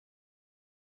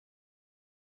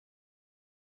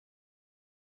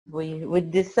we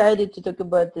decided to talk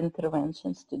about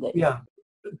interventions today. Yeah,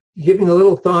 giving a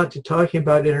little thought to talking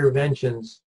about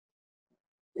interventions.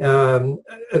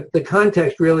 The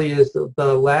context really is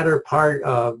the latter part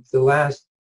of the last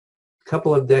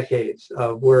couple of decades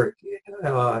of work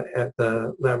at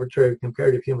the Laboratory of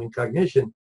Comparative Human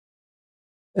Cognition.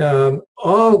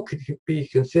 All could be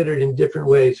considered in different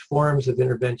ways forms of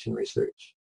intervention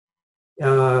research.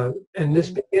 And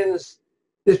this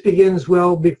begins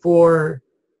well before,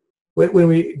 when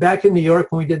we, back in New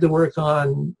York, when we did the work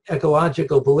on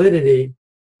ecological validity,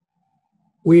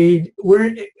 we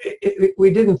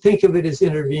didn't think of it as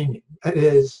intervening. That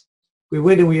is, we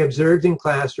went and we observed in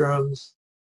classrooms.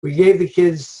 We gave the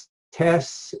kids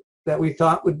tests that we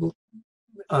thought would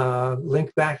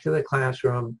link back to the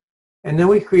classroom. And then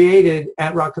we created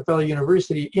at Rockefeller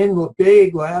University, in the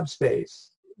big lab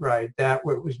space, right, that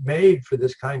was made for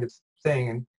this kind of thing,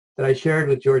 and that I shared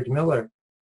with George Miller.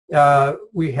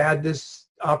 We had this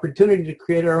opportunity to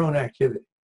create our own activity.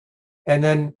 And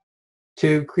then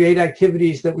to create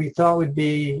activities that we thought would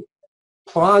be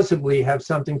plausibly have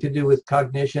something to do with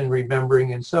cognition,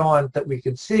 remembering, and so on, that we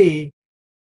could see.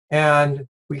 And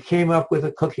we came up with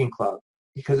a cooking club,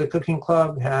 because a cooking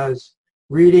club has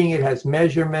reading, it has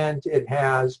measurement, it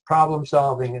has problem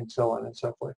solving, and so on and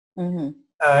so forth. Mm-hmm.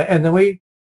 And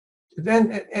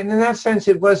then and in that sense,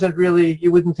 it wasn't really,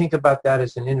 you wouldn't think about that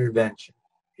as an intervention.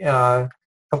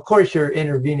 Of course, you're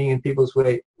intervening in people's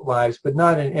lives, but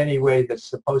not in any way that's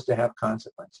supposed to have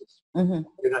consequences. Mm-hmm.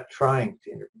 You're not trying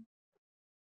to intervene.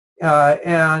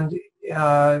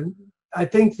 I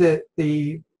think that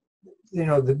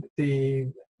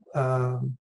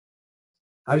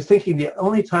I was thinking the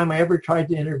only time I ever tried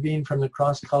to intervene from the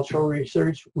cross-cultural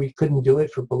research, we couldn't do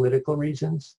it for political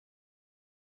reasons.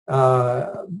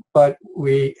 But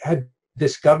we had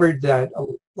discovered that a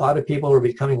lot of people were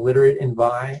becoming literate in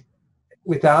VI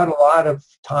without a lot of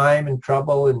time and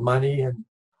trouble and money and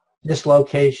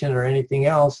dislocation or anything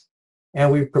else.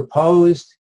 And we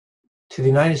proposed to the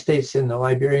United States and the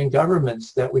Liberian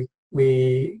governments that we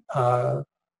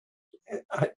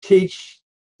teach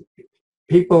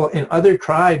people in other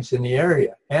tribes in the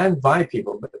area, and VI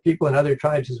people, but people in other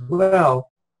tribes as well,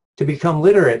 to become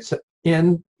literate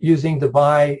in using the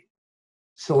VI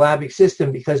syllabic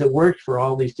system, because it worked for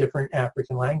all these different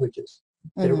African languages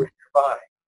that were nearby.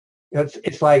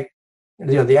 It's like,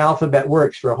 the alphabet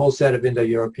works for a whole set of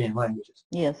Indo-European languages.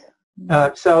 Yes.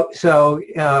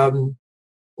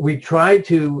 We tried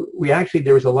to,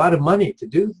 there was a lot of money to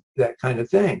do that kind of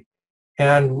thing.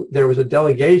 And there was a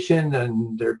delegation,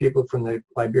 and there are people from the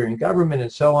Liberian government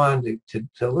and so on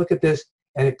to look at this,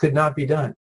 and it could not be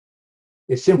done.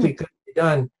 It simply couldn't be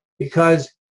done,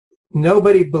 because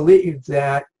nobody believed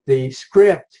that the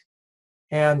script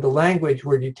and the language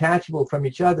were detachable from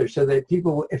each other, so that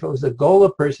people, if it was a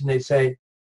Gola person, they'd say,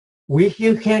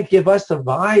 you can't give us the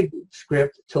VI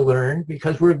script to learn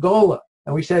because we're Gola.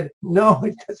 And we said, no,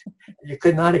 it doesn't. You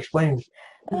could not explain.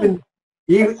 Even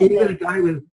a guy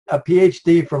with a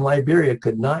PhD from Liberia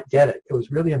could not get it. It was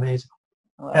really amazing.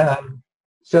 Wow.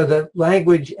 So the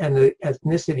language and the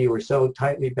ethnicity were so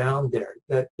tightly bound there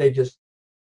that they just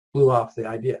blew off the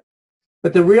idea.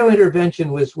 But the real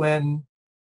intervention was when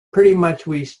pretty much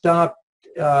we stopped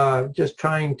just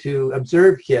trying to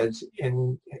observe kids,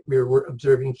 we were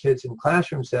observing kids in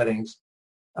classroom settings,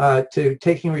 to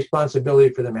taking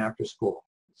responsibility for them after school.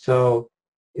 So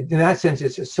in that sense,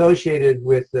 it's associated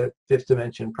with the Fifth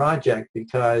Dimension project,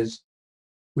 because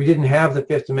we didn't have the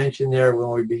Fifth Dimension there when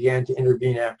we began to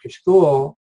intervene after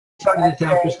school. Started this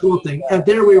after school thing, and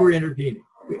there we were intervening.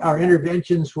 Our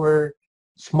interventions were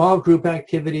small group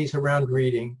activities around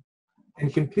reading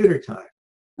and computer time.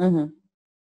 Mm-hmm.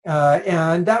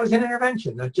 And that was an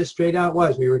intervention. That just straight out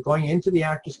was. We were going into the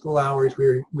after school hours.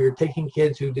 We were taking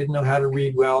kids who didn't know how to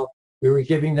read well. We were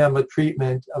giving them a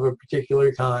treatment of a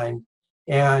particular kind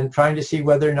and trying to see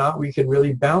whether or not we could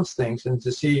really bounce things, and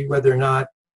to see whether or not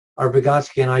our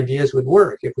Vygotskian ideas would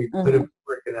work if we put it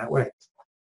work in that way.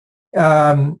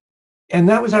 And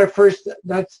that was our first,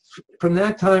 from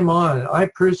that time on, I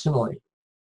personally,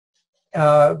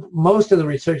 most of the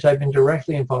research I've been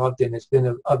directly involved in has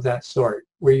been of that sort,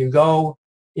 where you go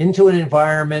into an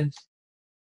environment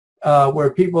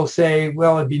where people say,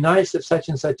 well, it'd be nice if such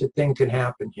and such a thing could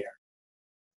happen here.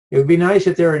 It would be nice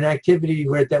if there were an activity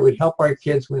that would help our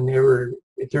kids when they were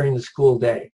during the school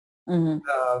day.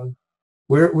 Mm-hmm.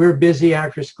 We're busy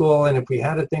after school, and if we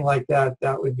had a thing like that,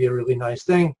 that would be a really nice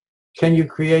thing. Can you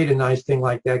create a nice thing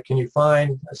like that? Can you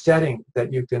find a setting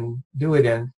that you can do it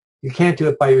in? You can't do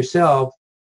it by yourself,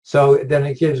 so then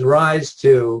it gives rise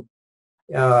to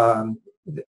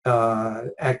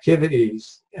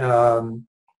activities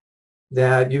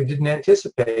that you didn't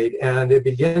anticipate, and it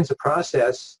begins a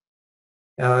process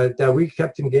that we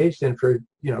kept engaged in for,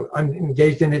 I'm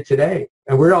engaged in it today,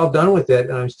 and we're all done with it,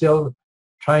 and I'm still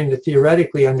trying to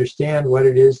theoretically understand what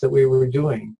it is that we were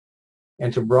doing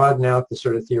and to broaden out the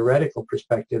sort of theoretical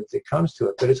perspective that comes to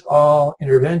it, but it's all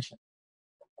intervention.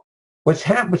 What's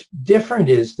different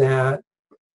is that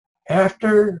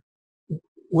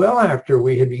well after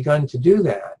we had begun to do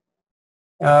that,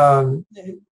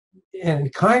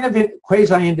 and kind of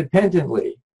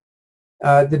quasi-independently,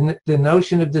 the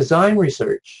notion of design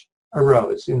research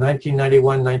arose in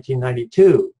 1991,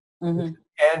 1992. Mm-hmm.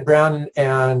 Anne Brown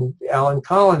and Alan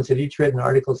Collins had each written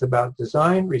articles about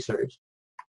design research.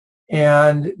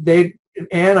 And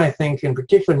Anne, I think, in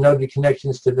particular, noted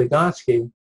connections to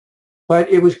Vygotsky. But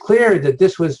it was clear that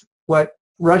this was what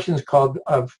Russians called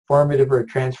a formative or a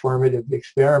transformative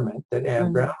experiment that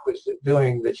Anne Brown was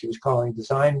doing, that she was calling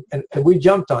design. And we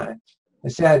jumped on it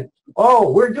and said,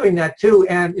 oh, we're doing that too,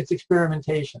 and it's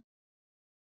experimentation.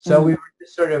 So we were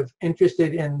just sort of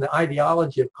interested in the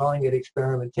ideology of calling it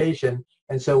experimentation,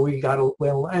 and so we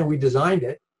and we designed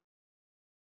it,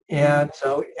 and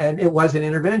it was an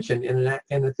intervention in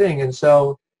the thing, and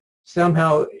so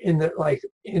somehow in the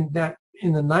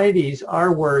 90s,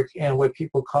 our work and what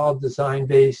people call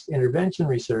design-based intervention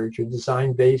research or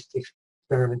design-based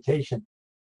experimentation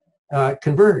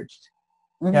converged,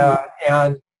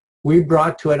 and we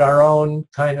brought to it our own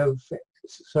kind of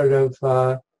sort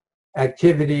of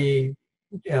activity,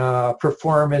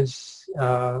 performance,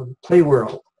 play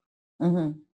world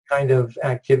kind of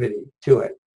activity to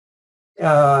it.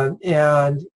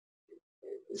 And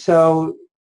so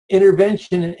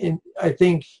intervention, I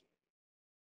think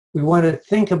we want to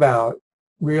think about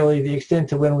really the extent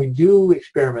to when we do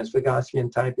experiments,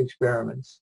 Vygotskian type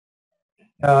experiments.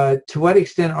 To what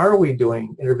extent are we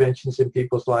doing interventions in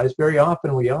people's lives? Very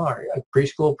often we are. A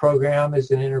preschool program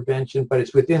is an intervention, but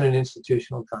it's within an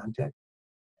institutional context.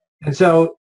 And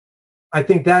so I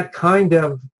think that kind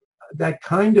of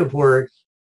work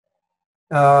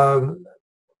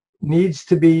needs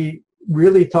to be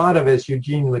really thought of, as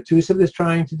Eugene Matusov is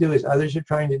trying to do, as others are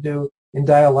trying to do, in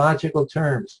dialogical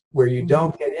terms, where you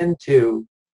don't get into,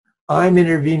 I'm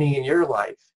intervening in your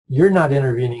life, you're not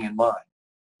intervening in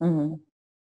mine.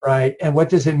 Right? And what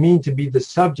does it mean to be the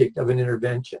subject of an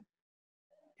intervention?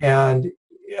 And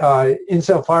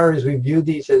insofar as we view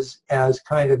these as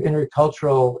kind of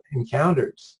intercultural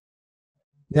encounters,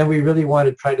 then we really want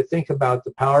to try to think about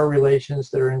the power relations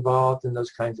that are involved in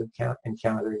those kinds of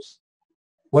encounters.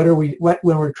 When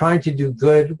we're trying to do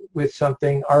good with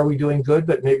something, are we doing good,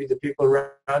 but maybe the people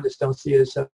around us don't see it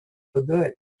as so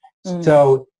good?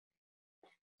 So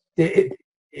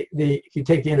if you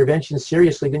take the intervention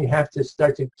seriously, then you have to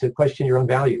start to question your own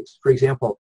values. For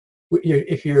example,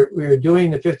 if we're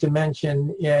doing the fifth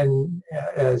dimension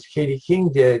as Katie King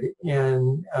did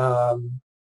in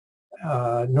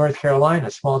North Carolina,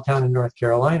 a small town in North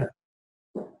Carolina,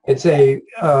 it's a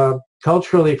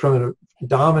culturally, from a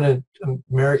dominant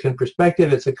American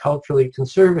perspective, it's a culturally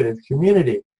conservative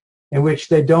community in which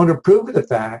they don't approve of the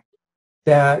fact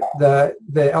that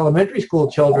the elementary school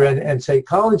children and, say,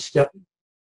 college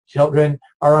children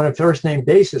are on a first name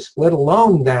basis, let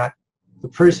alone that the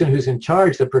person who's in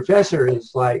charge, the professor,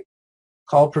 is like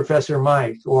called Professor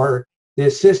Mike, or the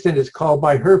assistant is called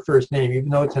by her first name, even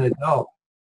though it's an adult.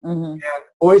 And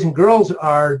boys and girls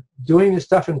are doing this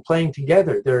stuff and playing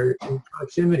together. They're in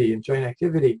proximity and joint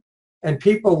activity. And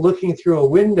people looking through a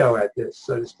window at this,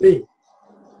 so to speak,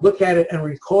 look at it and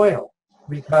recoil,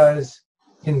 because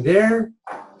in their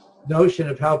notion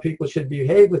of how people should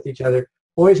behave with each other,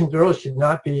 boys and girls should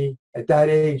not be at that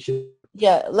age.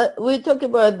 Yeah, we talk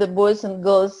about the boys and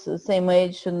girls the same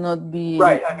age should not be.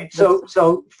 Right. I mean,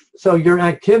 so your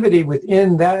activity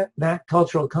within that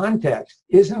cultural context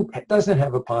doesn't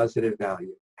have a positive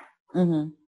value.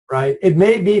 Right. It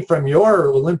may be from your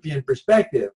Olympian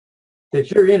perspective that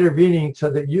you're intervening so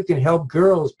that you can help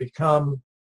girls become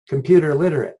computer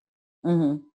literate.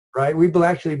 Right. We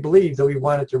actually believe that we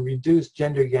wanted to reduce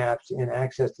gender gaps in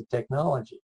access to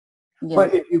technology. Yeah.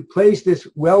 But if you place this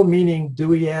well-meaning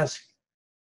Dewey-esque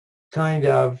kind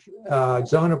of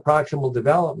zone of proximal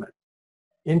development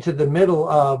into the middle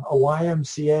of a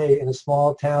YMCA in a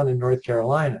small town in North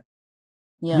Carolina,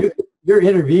 you're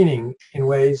intervening in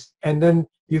ways, and then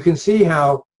you can see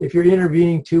how if you're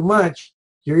intervening too much,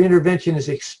 your intervention is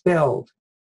expelled.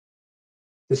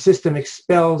 The system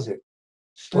expels it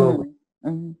slowly.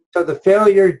 So the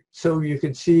failure, so you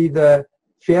could see the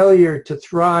failure to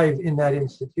thrive in that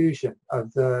institution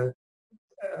of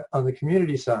on the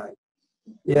community side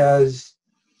is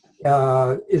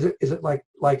it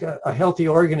like a healthy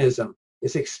organism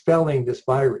is expelling this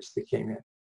virus that came in,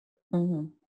 Mm-hmm.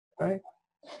 right?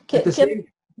 At Can, the can, same,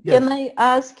 can yes, I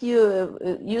ask you,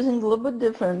 using a little bit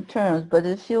different terms, but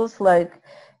it feels like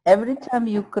every time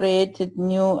you created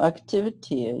new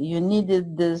activity, you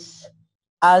needed this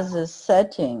as a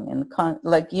setting, and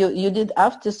like you did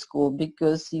after school,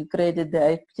 because you created the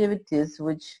activities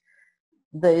which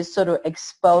they sort of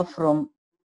expel from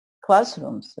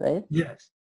classrooms, right? yes,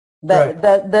 right.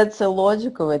 That's a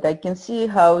logical way. I can see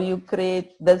how you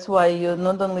create. That's why you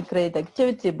not only create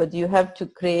activity, but you have to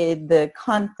create the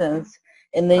contents,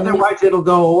 and then you, Otherwise, it'll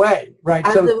go away, right?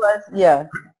 otherwise, yeah.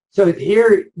 So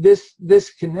here, this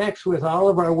connects with all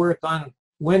of our work on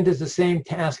when does the same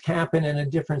task happen in a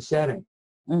different setting?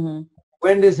 Mm-hmm.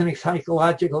 When does an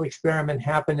ecological experiment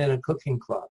happen in a cooking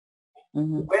club?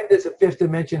 Mm-hmm. When does a fifth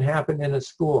dimension happen in a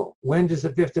school? When does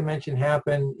a fifth dimension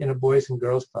happen in a boys and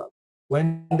girls club?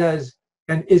 When does,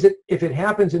 and is it, if it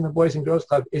happens in the boys and girls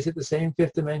club, is it the same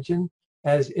fifth dimension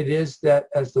as it is that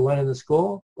as the one in the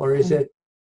school, or is Mm-hmm. it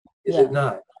Yeah.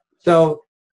 not? So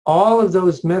all of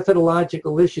those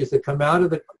methodological issues that come out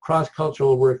of the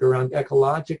cross-cultural work around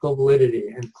ecological validity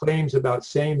and claims about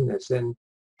sameness and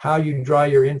how you draw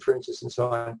your inferences and so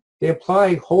on, they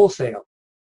apply wholesale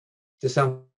to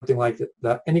something like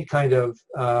any kind of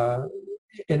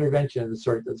intervention of the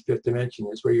sort that the fifth dimension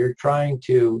is, where you're trying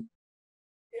to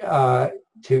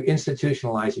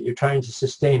institutionalize it. You're trying to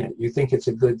sustain it. You think it's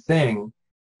a good thing,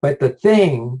 but the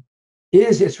thing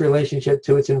is its relationship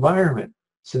to its environment.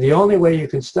 So the only way you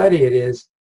can study it is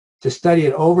to study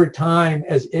it over time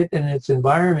as it and its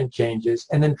environment changes,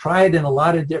 and then try it in a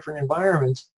lot of different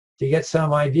environments to get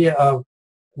some idea of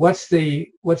what's the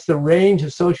range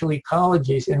of social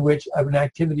ecologies in which an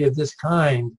activity of this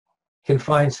kind can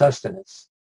find sustenance.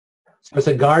 So it's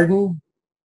a garden,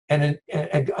 and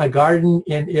a garden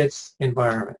in its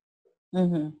environment.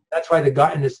 Mm-hmm. That's why the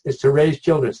garden is to raise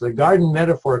children. So the garden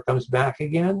metaphor comes back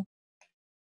again,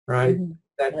 right? Mm-hmm.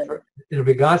 That Right. in a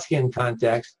Vygotskian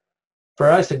context, for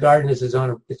us, the garden is a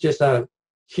zone of, it's just a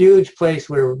huge place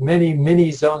where many, many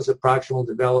zones of proximal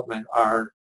development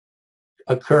are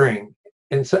occurring.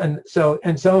 And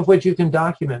some of which you can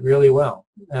document really well,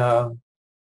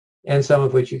 and some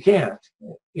of which you can't,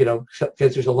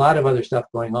 because there's a lot of other stuff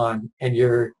going on, and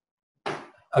your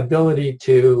ability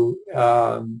to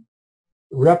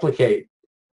replicate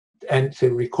and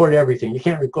to record everything. You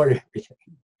can't record everything.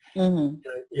 Mm-hmm.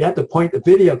 You have to point the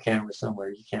video camera somewhere.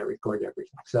 You can't record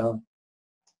everything. So,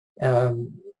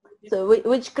 um, So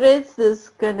which creates this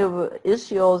kind of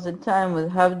issue all the time with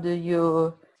how do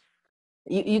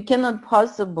you cannot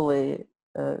possibly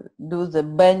do the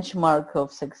benchmark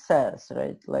of success,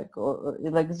 right? Like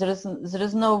there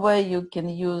is no way you can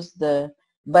use the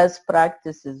best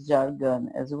practices jargon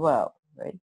as well,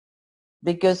 right?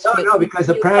 Because no, because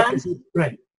the you can't. practice is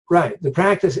right. The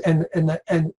practice and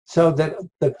so that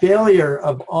the failure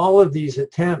of all of these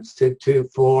attempts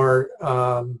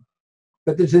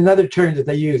but there's another term that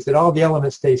they use, that all the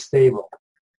elements stay stable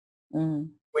Mm,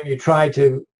 when you try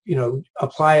to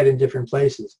apply it in different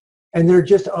places, and there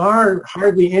just are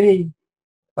hardly any,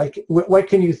 like what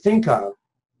can you think of,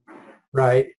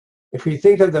 right? If we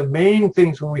think of the main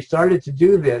things when we started to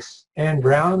do this, Anne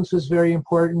Brown's was very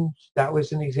important. That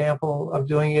was an example of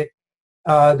doing it.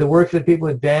 The work that people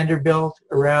at Vanderbilt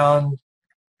around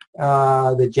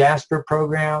the Jasper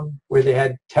program, where they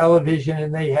had television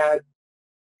and they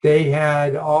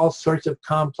had all sorts of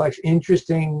complex,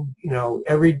 interesting,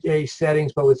 everyday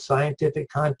settings, but with scientific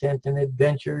content and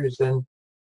adventures and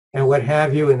what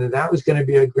have you. And that was going to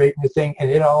be a great new thing.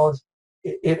 And it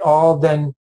all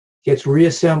then gets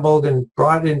reassembled and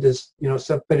brought into,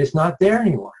 stuff, but it's not there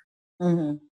anymore.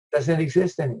 mm-hmm. It doesn't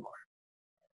exist anymore.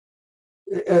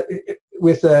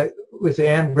 With the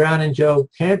Anne Brown and Joe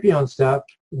Campion stuff,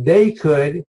 they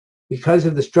could, because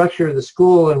of the structure of the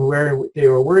school and where they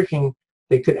were working,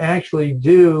 they could actually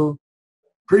do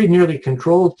pretty nearly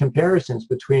controlled comparisons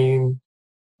between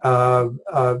a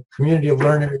community of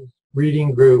learners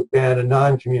reading group and a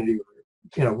non-community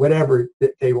group, whatever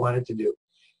that they wanted to do.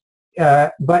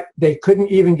 But they couldn't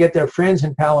even get their friends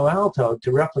in Palo Alto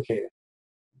to replicate it,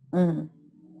 Mm-hmm.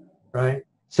 right?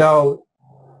 So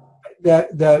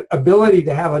the ability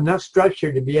to have enough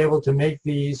structure to be able to make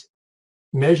these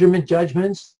measurement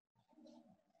judgments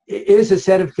is a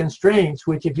set of constraints,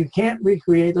 which if you can't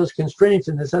recreate those constraints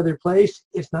in this other place,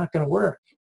 it's not going to work.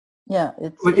 Yeah,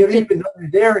 But you don't even know they're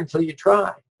there until you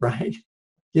try, right?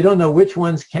 You don't know which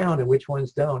ones count and which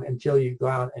ones don't until you go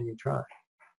out and you try.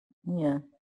 yeah.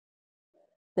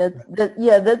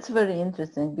 That's very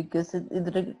interesting, because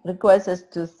it requires us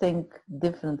to think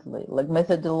differently, like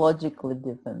methodologically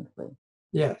differently.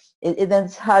 Yes.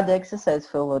 It's hard exercise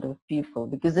for a lot of people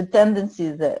because the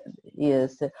tendency that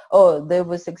is, oh, they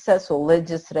were successful, let's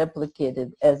just replicate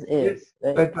it as is,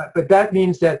 right? But that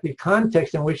means that the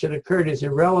context in which it occurred is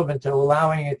irrelevant to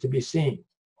allowing it to be seen.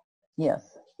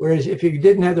 Yes. Whereas if you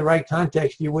didn't have the right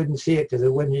context, you wouldn't see it because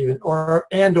it wouldn't even, or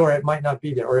it might not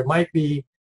be there, or it might be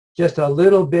just a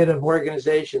little bit of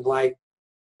organization, like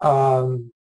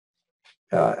um,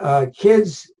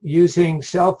 kids using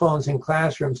cell phones in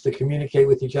classrooms to communicate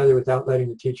with each other without letting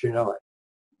the teacher know it.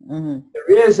 Mm-hmm.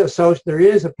 There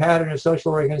is a pattern of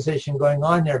social organization going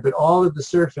on there, but all of the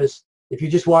surface, if you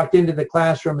just walked into the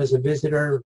classroom as a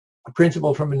visitor, a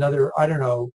principal from another, I don't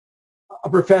know, a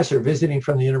professor visiting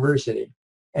from the university,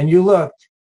 and you looked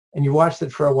and you watched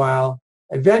it for a while,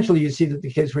 eventually you see that the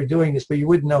kids were doing this, but you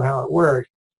wouldn't know how it worked.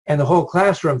 And the whole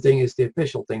classroom thing is the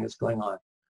official thing that's going on.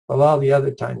 Well, all the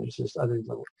other time, there's just other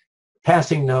little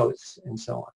passing notes and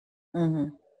so on.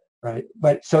 Mm-hmm. Right?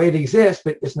 But so it exists,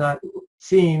 but it's not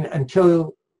seen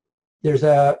until there's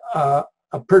a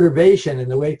perturbation in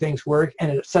the way things work, and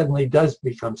it suddenly does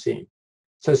become seen.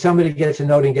 So somebody gets a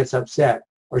note and gets upset,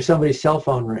 or somebody's cell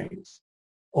phone rings,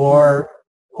 or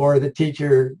the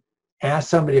teacher asks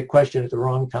somebody a question at the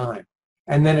wrong time,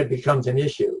 and then it becomes an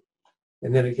issue,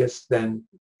 and then it gets then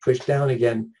pushed down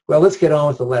again. Well, let's get on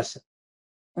with the lesson.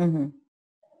 Mm-hmm.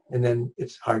 And then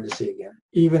it's hard to see again,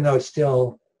 even though it's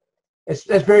still, that's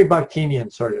very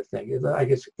Bakhtinian sort of thing. I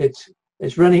guess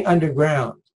it's running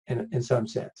underground in some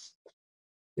sense.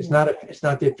 It's not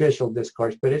the official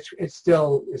discourse, but it's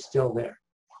still there.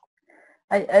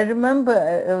 I remember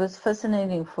it was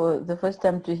fascinating for the first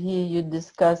time to hear you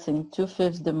discussing two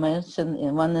fifth dimension,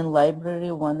 one in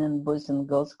library, one in Boys and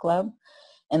Girls Club,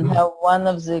 and how one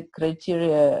of the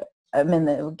criteria, I mean,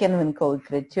 we can't even call it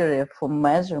criteria for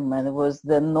measurement, was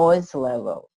the noise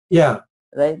level. Yeah.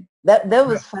 Right? That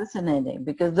was fascinating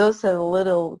because those are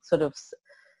little sort of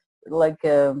like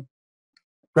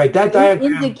right, that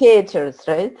diagram, indicators,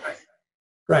 right?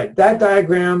 Right. That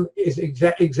diagram is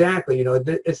exactly,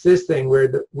 it's this thing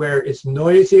where it's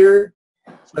noisier.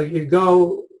 So you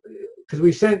go, because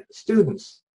we sent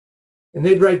students, and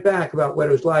they'd write back about what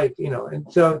it was like, and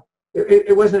so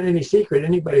it wasn't any secret.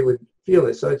 Anybody would feel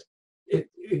it. So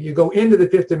you go into the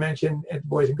fifth dimension, and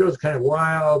boys and girls, kind of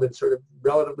wild and sort of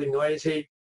relatively noisy,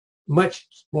 much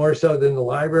more so than the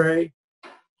library.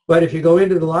 But if you go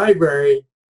into the library,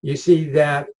 you see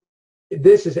that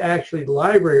this is actually the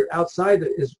library outside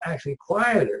is actually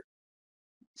quieter.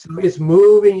 So it's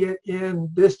moving it in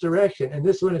this direction. And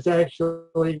this one is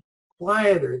actually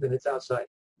quieter than it's outside.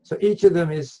 So each of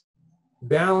them is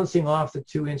balancing off the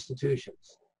two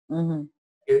institutions. Mm-hmm.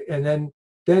 And then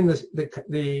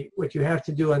the what you have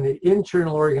to do on the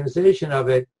internal organization of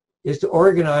it is to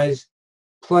organize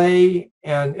play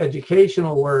and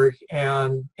educational work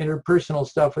and interpersonal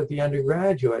stuff with the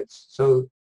undergraduates. So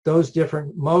those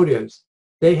different motives,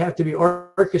 they have to be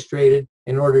orchestrated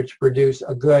in order to produce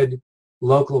a good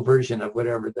local version of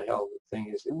whatever the hell the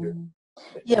thing is that you're.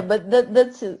 Yeah, but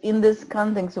that's in this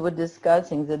context we're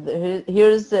discussing that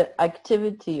here's the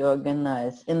activity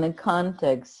organized in a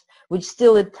context which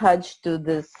still attached to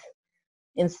this,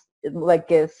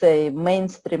 like say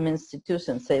mainstream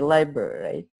institution, say library,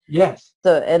 right? Yes.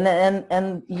 So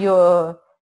and your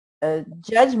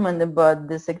judgment about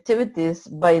this activity is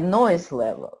by noise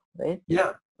level, right?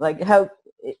 Yeah. Like how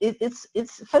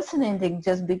it's fascinating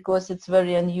just because it's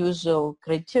very unusual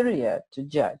criteria to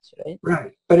judge, right?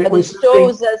 Right. But it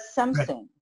shows us something.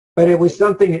 Right. But it was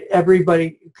something that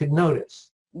everybody could notice.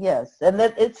 Yes, and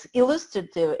that it's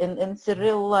illustrative and it's a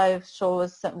real life show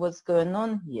us what's going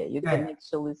on here. You can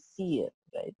actually see it,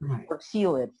 right? Or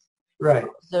feel it, right?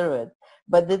 Observe it.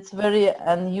 But it's very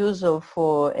unusual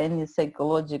for any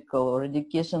psychological or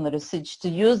educational research to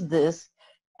use this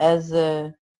as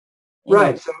a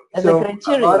right. As a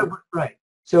criteria.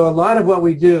 So a lot of what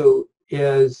we do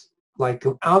is like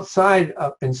outside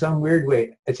in some weird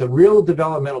way. It's a real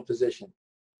developmental position,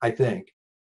 I think.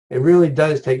 It really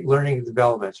does take learning and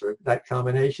development, or that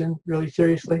combination, really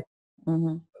seriously.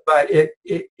 Mm-hmm. But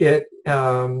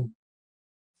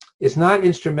it's not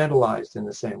instrumentalized in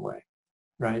the same way,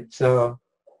 right? So,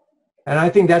 and I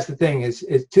think that's the thing is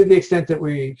to the extent that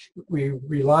we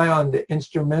rely on the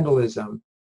instrumentalism,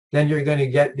 then you're going to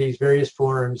get these various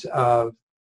forms of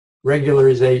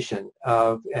regularization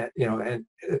of, and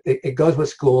it goes with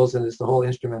schools, and it's the whole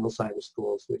instrumental side of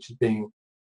schools, which is being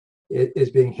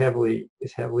heavily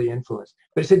influenced.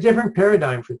 But it's a different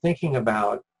paradigm for thinking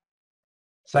about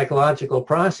psychological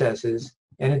processes,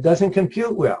 and it doesn't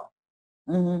compute well.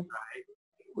 Mm-hmm.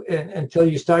 Right? Until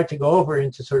you start to go over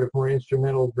into sort of more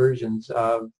instrumental versions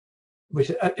of,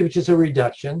 which is a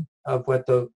reduction of what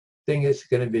the thing is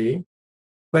going to be.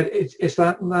 But it's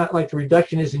not like the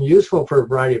reduction isn't useful for a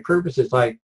variety of purposes.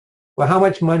 Like, well, how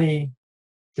much money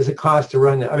does it cost to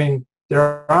run that? I mean,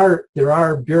 there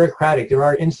are bureaucratic, there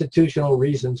are institutional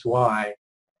reasons why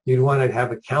you'd want to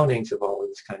have accountings of all of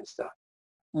this kind of stuff.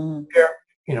 Mm-hmm.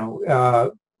 You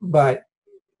know, but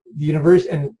the university,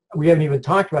 and we haven't even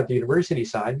talked about the university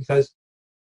side, because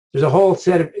there's a whole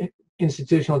set of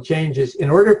institutional changes in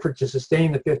order to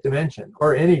sustain the fifth dimension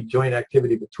or any joint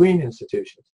activity between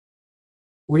institutions.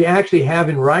 We actually have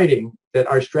in writing that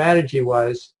our strategy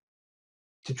was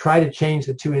to try to change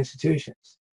the two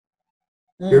institutions.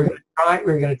 We're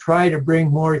going to try to bring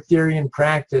more theory and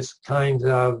practice kinds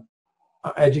of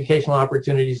educational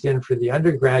opportunities in for the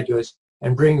undergraduates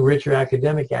and bring richer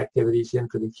academic activities in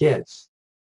for the kids,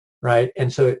 right?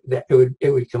 And so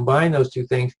it would combine those two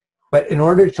things. But in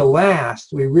order to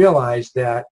last, we realized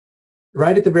that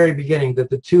right at the very beginning that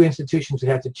the two institutions would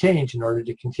have to change in order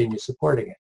to continue supporting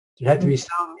it. There had to be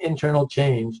some internal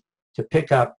change to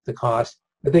pick up the cost,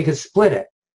 but they could split it.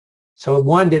 So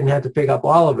one didn't have to pick up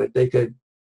all of it. They could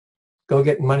go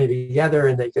get money together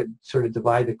and they could sort of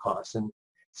divide the costs and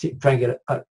try and get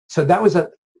so that was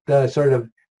the sort of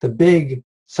the big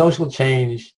social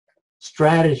change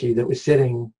strategy that was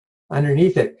sitting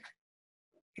underneath it.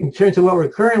 In terms of what we're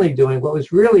currently doing, what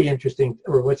was really interesting,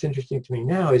 or what's interesting to me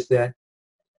now, is that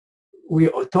we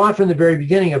thought from the very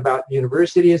beginning about the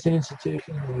university as an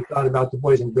institution, and we thought about the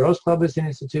Boys and Girls Club as an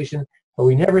institution, but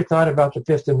we never thought about the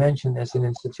fifth dimension as an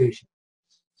institution.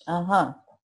 Uh-huh.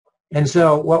 And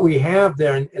so what we have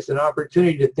there is an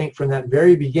opportunity to think from that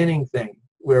very beginning thing,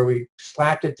 where we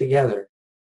slapped it together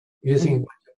using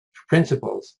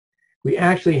principles. We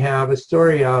actually have a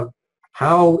story of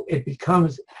how it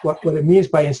becomes, what it means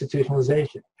by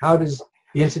institutionalization. How does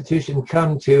the institution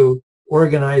come to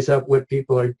organize up what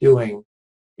people are doing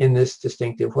in this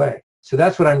distinctive way? So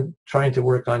that's what I'm trying to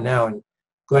work on now, and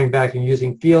going back and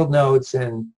using field notes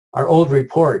and our old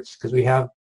reports, because we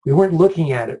weren't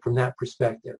looking at it from that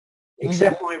perspective,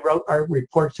 except when we wrote our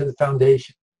report to the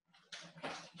foundation.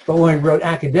 But when we wrote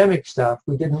academic stuff,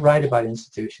 we didn't write about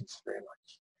institutions very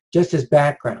much, just as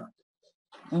background.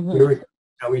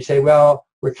 We say, well,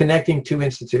 we're connecting two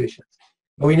institutions.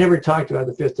 But we never talked about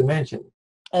the fifth dimension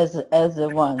as a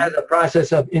one. As a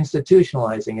process of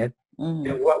institutionalizing it.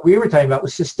 And what we were talking about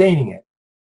was sustaining it.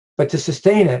 But to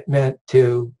sustain it meant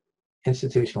to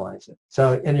institutionalize it.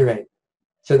 So at any rate,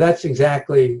 so that's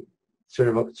exactly sort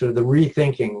of the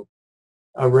rethinking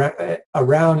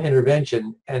around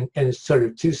intervention and its sort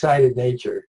of two-sided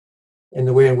nature in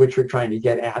the way in which we're trying to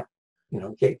get at,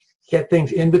 get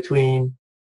things in between,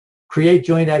 create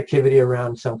joint activity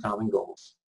around some common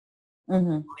goals.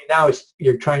 Now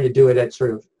you're trying to do it at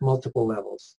sort of multiple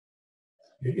levels,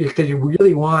 because you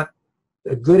really want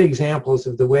good examples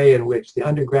of the way in which the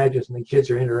undergraduates and the kids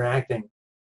are interacting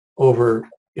over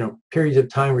periods of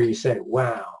time where you say,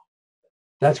 wow,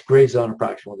 that's great zone of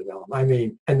proximal development. I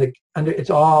mean, and it's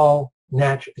all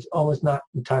natural. It's almost not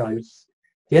entirely.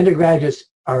 The undergraduates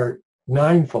are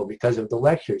mindful because of the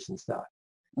lectures and stuff.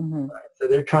 Right? So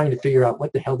they're trying to figure out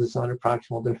what the hell does zone of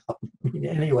proximal development mean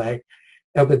anyway.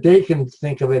 But they can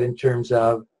think of it in terms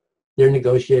of their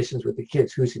negotiations with the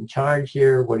kids. Who's in charge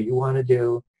here? What do you want to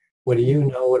do? What do you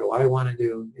know? What do I want to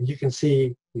do? And you can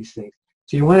see these things.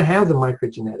 So you want to have the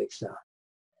microgenetic stuff.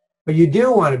 But you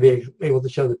do want to be able to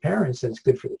show the parents that it's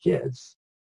good for the kids,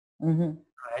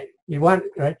 right? You want,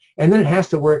 right? And then it has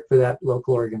to work for that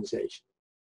local organization,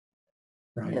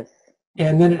 right? Yes.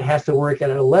 And then it has to work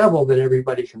at a level that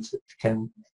everybody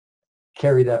can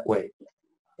carry that weight.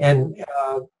 And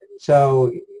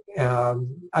so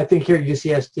I think here at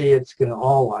UCSD, it's going to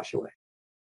all wash away.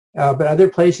 But other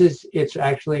places, it's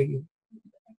actually,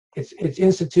 it's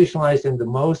institutionalized in the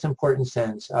most important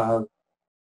sense of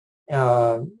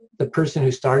the person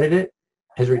who started it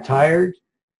has retired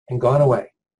and gone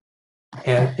away,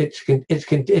 and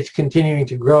it's continuing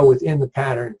to grow within the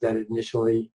pattern that he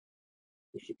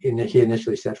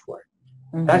initially set for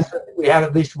it. We have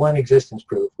at least one existence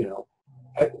proof,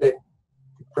 that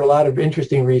for a lot of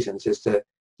interesting reasons as to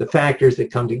the factors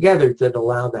that come together that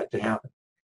allow that to happen.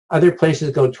 Other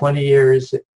places go 20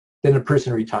 years, then a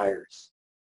person retires.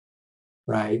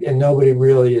 Right, and nobody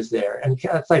really is there, and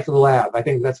that's like the lab. I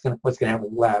think that's what's going to happen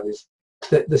in the lab is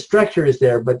the structure is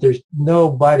there, but there's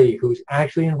nobody who's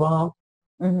actually involved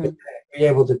to be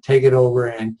able to take it over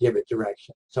and give it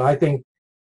direction. So I think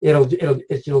it'll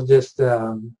just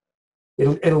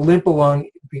it'll limp along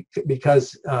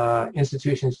because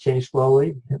institutions change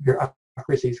slowly.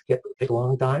 Bureaucracies take a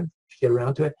long time to get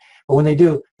around to it, but when they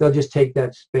do, they'll just take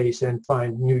that space and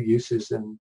find new uses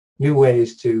and new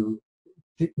ways to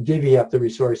divvy up the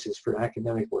resources for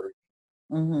academic work.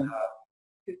 Mm-hmm.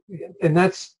 And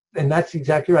that's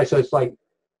exactly right. So it's like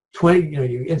 20,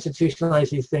 you institutionalize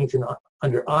these things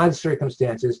under odd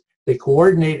circumstances. They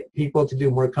coordinate people to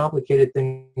do more complicated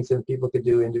things than people could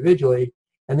do individually,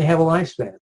 and they have a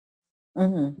lifespan.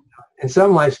 Mm-hmm. And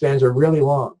some lifespans are really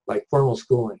long, like formal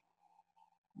schooling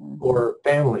or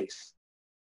families,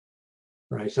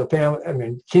 right? So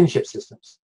kinship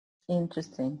systems.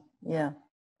 Interesting. Yeah.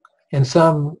 And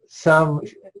so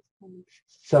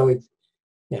it's,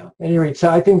 anyway, so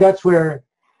I think that's where,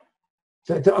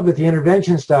 with the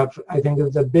intervention stuff, I think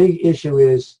the big issue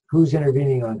is who's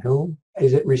intervening on whom.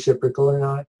 Is it reciprocal or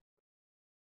not?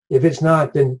 If it's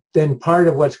not, then part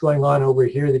of what's going on over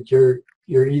here that you're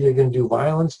either going to do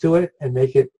violence to it and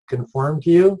make it conform to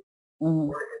you,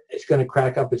 or it's going to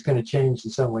crack up, it's going to change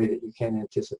in some way that you can't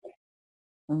anticipate.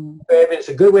 It's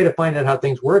a good way to find out how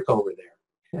things work over there.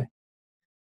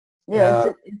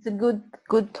 Yeah, it's a good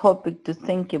topic to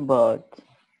think about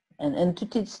and to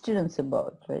teach students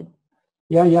about, right?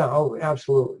 Yeah, oh,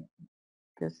 absolutely.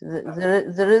 Because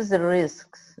there is a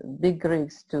risk, big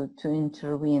risk to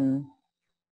intervene,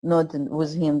 not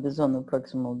within the zone of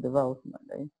proximal development,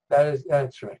 right?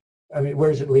 That's right. I mean,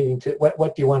 where is it leading to?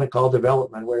 What do you want to call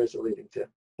development? Where is it leading to?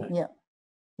 Yeah.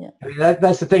 I mean,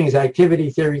 that's the thing, is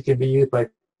activity theory can be used by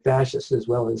fascists as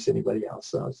well as anybody else.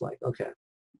 So it's like, okay.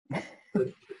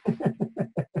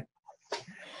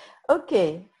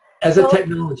 Okay. As a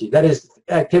technology, that is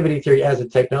activity theory as a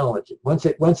technology. Once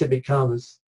it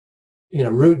becomes,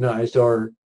 routinized,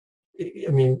 or,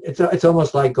 I mean, it's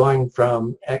almost like going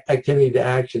from activity to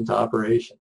action to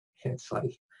operation. It's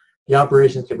like the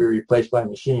operations can be replaced by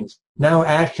machines. Now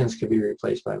actions can be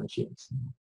replaced by machines.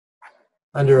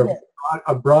 Under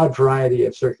a broad variety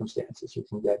of circumstances, you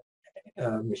can get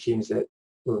machines that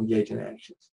will engage in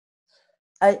actions.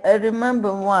 I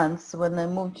remember once when I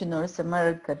moved to North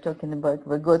America talking about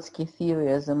Vygotsky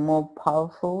theory as a more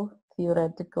powerful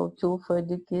theoretical tool for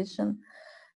education.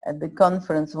 At the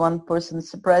conference, one person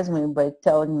surprised me by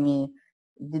telling me,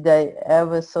 did I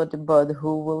ever thought about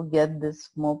who will get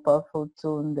this more powerful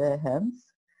tool in their hands?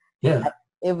 Yeah.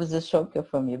 It was a shocker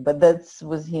for me, but that's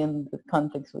within the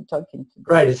context we're talking to.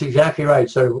 Right, it's exactly right.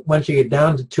 So once you get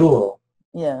down to tool,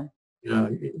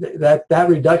 that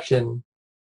reduction.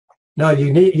 No,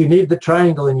 you need the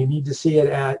triangle, and you need to see it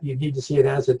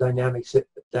as a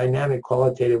dynamic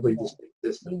qualitatively distinct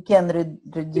system. You can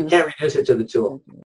reduce. You can't reduce it to the tool.